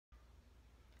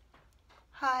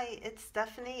Hi, it's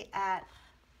Stephanie at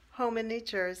home in New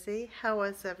Jersey. How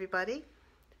is everybody?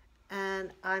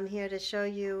 And I'm here to show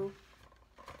you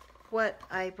what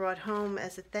I brought home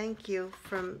as a thank you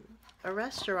from a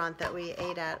restaurant that we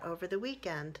ate at over the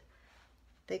weekend.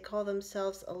 They call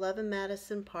themselves 11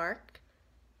 Madison Park.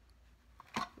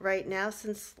 Right now,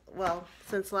 since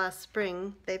last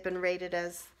spring, they've been rated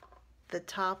as the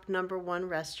top #1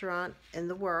 restaurant in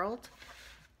the world.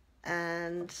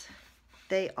 And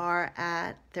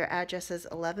their address is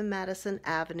 11 Madison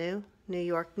Avenue, New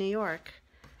York, New York.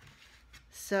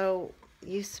 So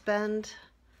you spend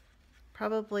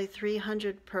probably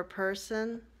 $300 per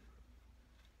person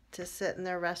to sit in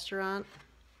their restaurant.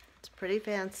 It's pretty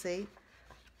fancy.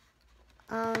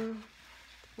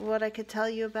 What I could tell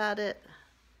you about it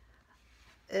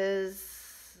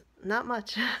is not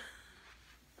much.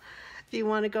 If you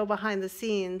want to go behind the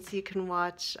scenes, you can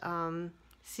watch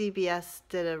CBS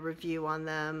did a review on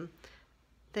them,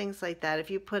 things like that. If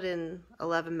you put in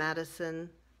 11 Madison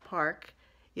Park,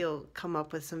 you'll come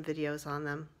up with some videos on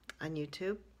them on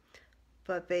YouTube.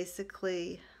 But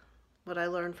basically, what I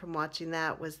learned from watching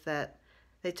that was that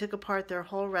they took apart their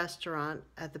whole restaurant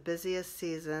at the busiest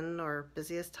season or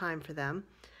busiest time for them,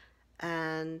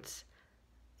 and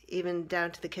even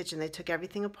down to the kitchen. They took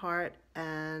everything apart,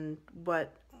 and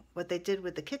what they did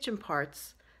with the kitchen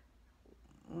parts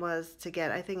was to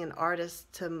get, I think, an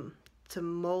artist to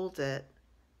melt it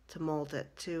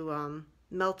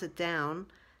down,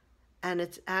 and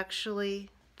it's actually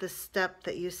the step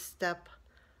that you step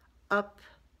up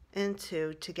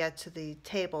into to get to the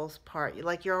tables part.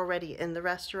 Like you're already in the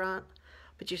restaurant,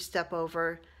 but you step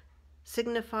over,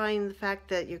 signifying the fact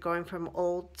that you're going from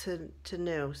old to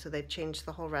new. So they've changed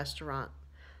the whole restaurant.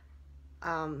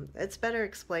 It's better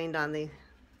explained on the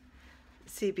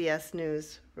CBS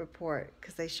News report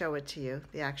because they show it to you,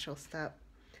 the actual step.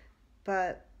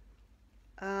 But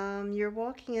you're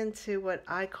walking into what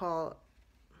I call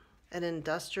an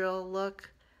industrial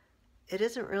look. It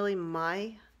isn't really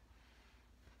my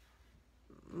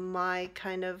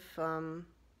kind of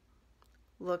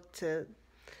look to.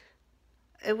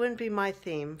 It wouldn't be my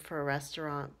theme for a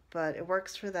restaurant, but it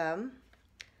works for them.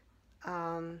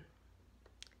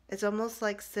 It's almost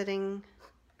like sitting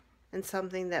in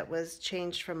something that was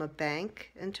changed from a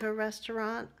bank into a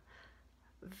restaurant.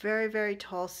 Very, very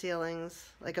tall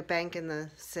ceilings, like a bank in the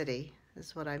city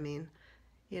is what I mean.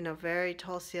 You know, very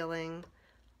tall ceiling.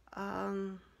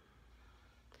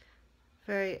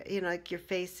 Very, like you're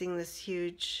facing this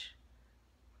huge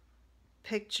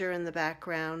picture in the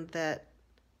background that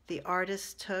the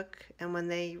artist took, and when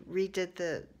they redid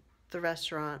the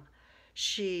restaurant,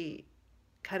 she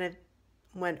kind of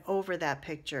went over that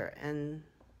picture and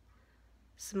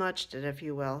smudged it, if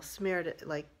you will, smeared it,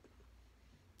 like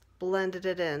blended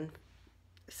it in,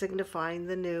 signifying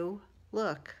the new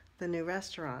look, the new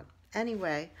restaurant.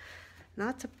 Anyway,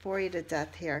 not to bore you to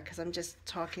death here, because I'm just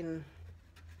talking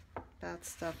about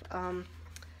stuff.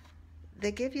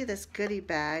 They give you this goodie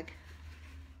bag,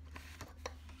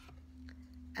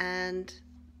 and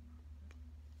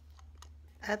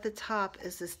at the top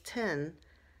is this tin,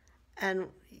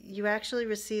 and you actually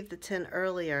received the tin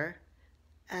earlier,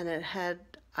 and it had,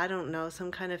 I don't know, some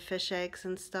kind of fish eggs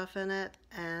and stuff in it.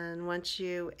 And once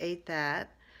you ate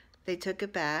that, they took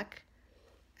it back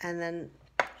and then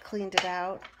cleaned it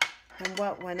out. And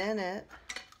what went in it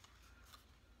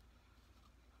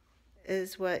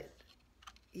is what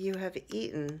you have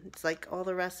eaten. It's like all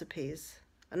the recipes,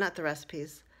 not the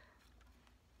recipes,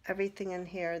 everything in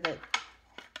here that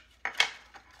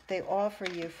they offer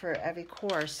you for every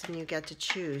course, and you get to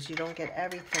choose. You don't get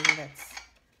everything that's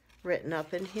written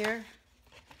up in here.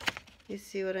 You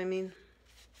see what I mean?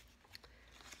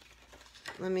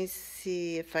 Let me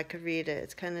see if I could read it.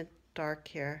 It's kind of dark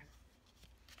here.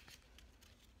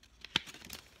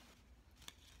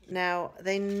 Now,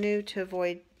 they knew to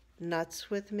avoid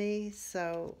nuts with me,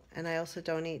 and I also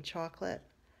don't eat chocolate.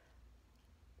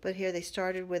 But here they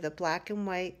started with a black and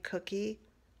white cookie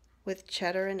with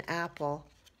cheddar and apple,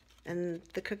 and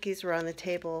the cookies were on the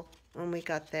table when we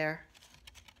got there.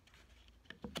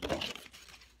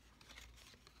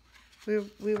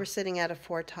 We were sitting at a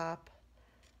 4-top.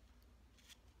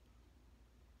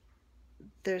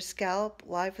 There's scallop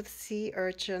live with sea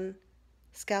urchin,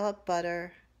 scallop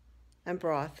butter, and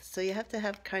broth. So you have to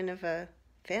have kind of a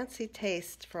fancy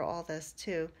taste for all this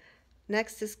too.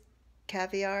 Next is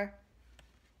caviar,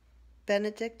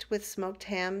 Benedict with smoked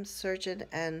ham, surgeon,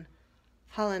 and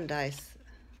hollandaise.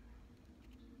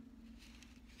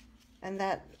 And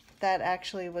that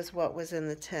actually was what was in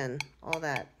the tin, all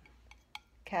that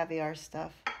caviar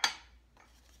stuff.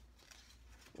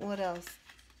 What else?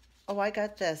 Oh, I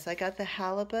got this. I got the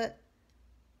halibut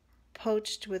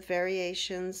poached with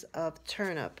variations of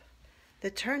turnip. The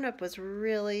turnip was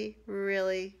really,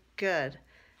 really good.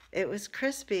 It was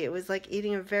crispy. It was like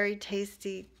eating a very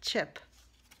tasty chip,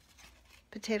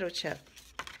 potato chip.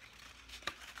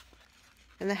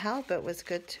 And the halibut was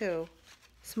good too.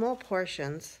 Small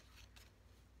portions.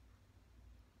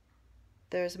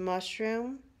 There's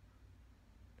mushroom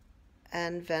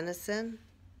and venison.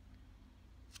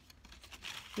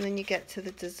 And then you get to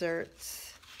the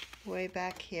desserts way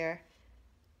back here.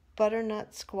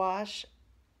 Butternut squash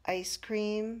ice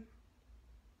cream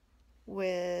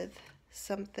with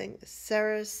something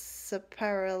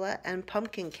sarsaparilla and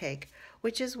pumpkin cake,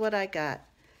 which is what I got.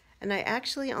 And I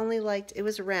actually only liked, it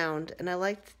was round, and I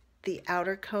liked the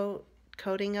outer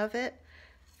coating of it.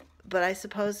 But I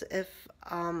suppose if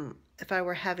I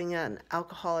were having an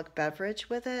alcoholic beverage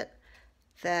with it,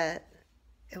 that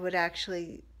it would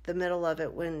actually, the middle of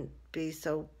it wouldn't be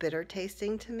so bitter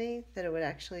tasting to me, that it would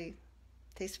actually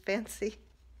taste fancy.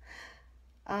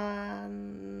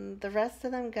 The rest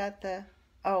of them got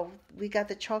we got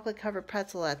the chocolate covered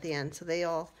pretzel at the end,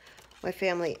 so my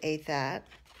family ate that,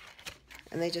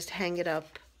 and they just hang it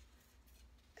up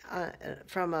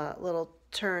from a little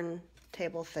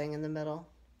turntable thing in the middle,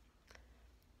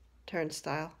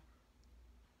 turnstile.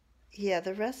 Yeah,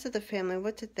 the rest of the family,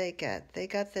 what did they get? They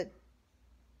got did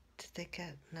they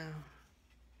get, no,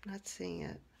 not seeing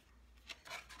it.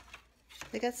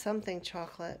 They got something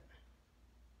chocolate.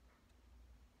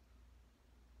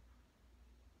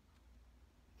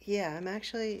 Yeah, I'm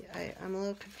a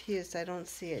little confused. I don't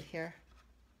see it here.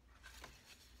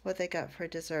 What they got for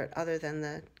dessert other than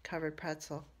the covered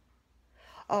pretzel.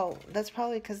 Oh, that's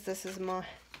probably because this is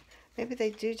maybe they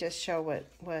do just show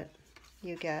what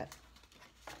you get.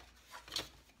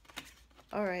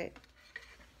 All right.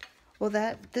 Well,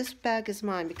 this bag is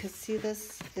mine because see,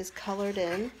 this is colored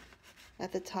in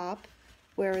at the top,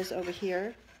 whereas over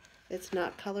here it's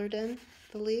not colored in,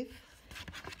 the leaf.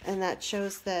 And that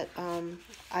shows that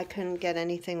I couldn't get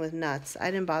anything with nuts. I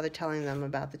didn't bother telling them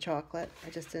about the chocolate. I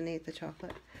just didn't eat the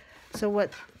chocolate.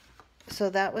 So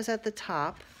that was at the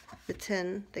top, the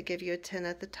tin. They give you a tin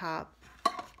at the top.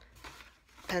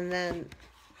 And then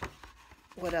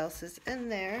what else is in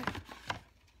there?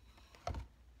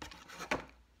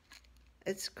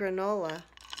 It's granola.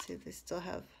 See, they still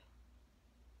have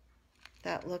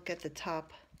that look at the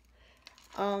top.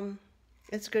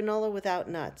 It's granola without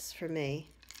nuts for me.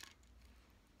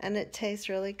 And it tastes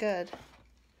really good.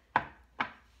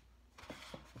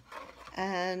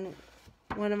 And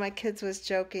one of my kids was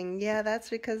joking, yeah, that's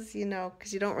because,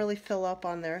 because you don't really fill up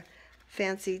on their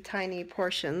fancy, tiny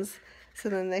portions. So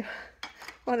then they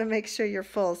want to make sure you're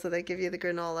full, so they give you the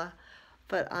granola.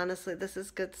 But honestly, this is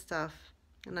good stuff.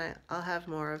 And I'll have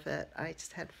more of it. I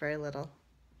just had very little.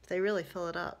 They really fill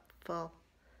it up full.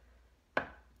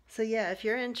 So yeah, if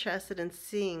you're interested in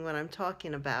seeing what I'm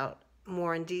talking about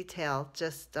more in detail,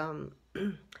 just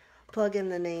plug in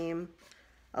the name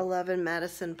 11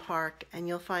 Madison Park, and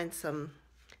you'll find some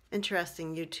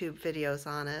interesting YouTube videos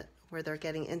on it where they're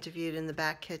getting interviewed in the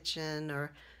back kitchen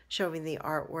or showing the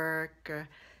artwork, or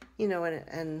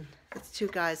and it's two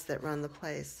guys that run the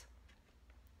place.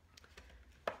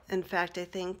 In fact, I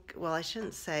think, well, I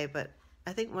shouldn't say, but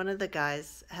I think one of the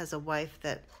guys has a wife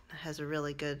that has a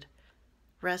really good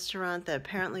restaurant that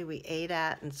apparently we ate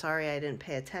at, and sorry I didn't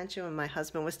pay attention when my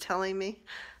husband was telling me.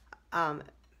 I'm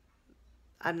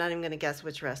not even going to guess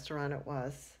which restaurant it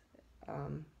was,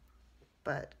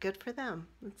 but good for them.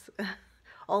 It's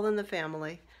all in the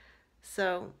family.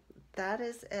 So that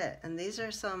is it, and these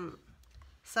are some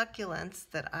succulents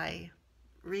that I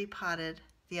repotted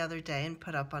the other day and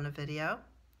put up on a video,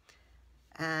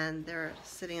 and they're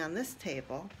sitting on this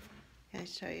table. Can I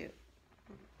show you?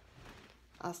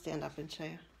 I'll stand up and show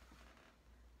you.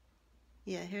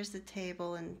 Yeah, here's the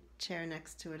table and chair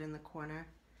next to it in the corner.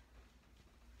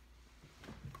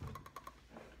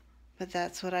 But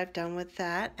that's what I've done with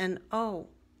that. And oh,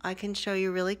 I can show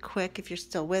you really quick, if you're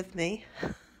still with me,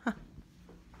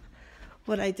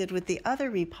 what I did with the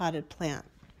other repotted plant.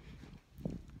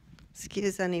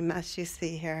 Excuse any mess you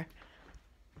see here.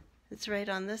 It's right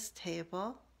on this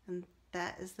table, and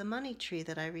that is the money tree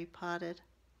that I repotted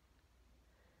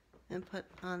and put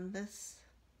on this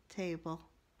table.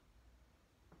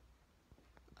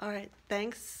 All right,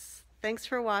 thanks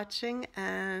for watching,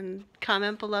 and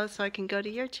comment below so I can go to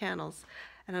your channels.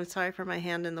 And I'm sorry for my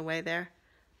hand in the way there.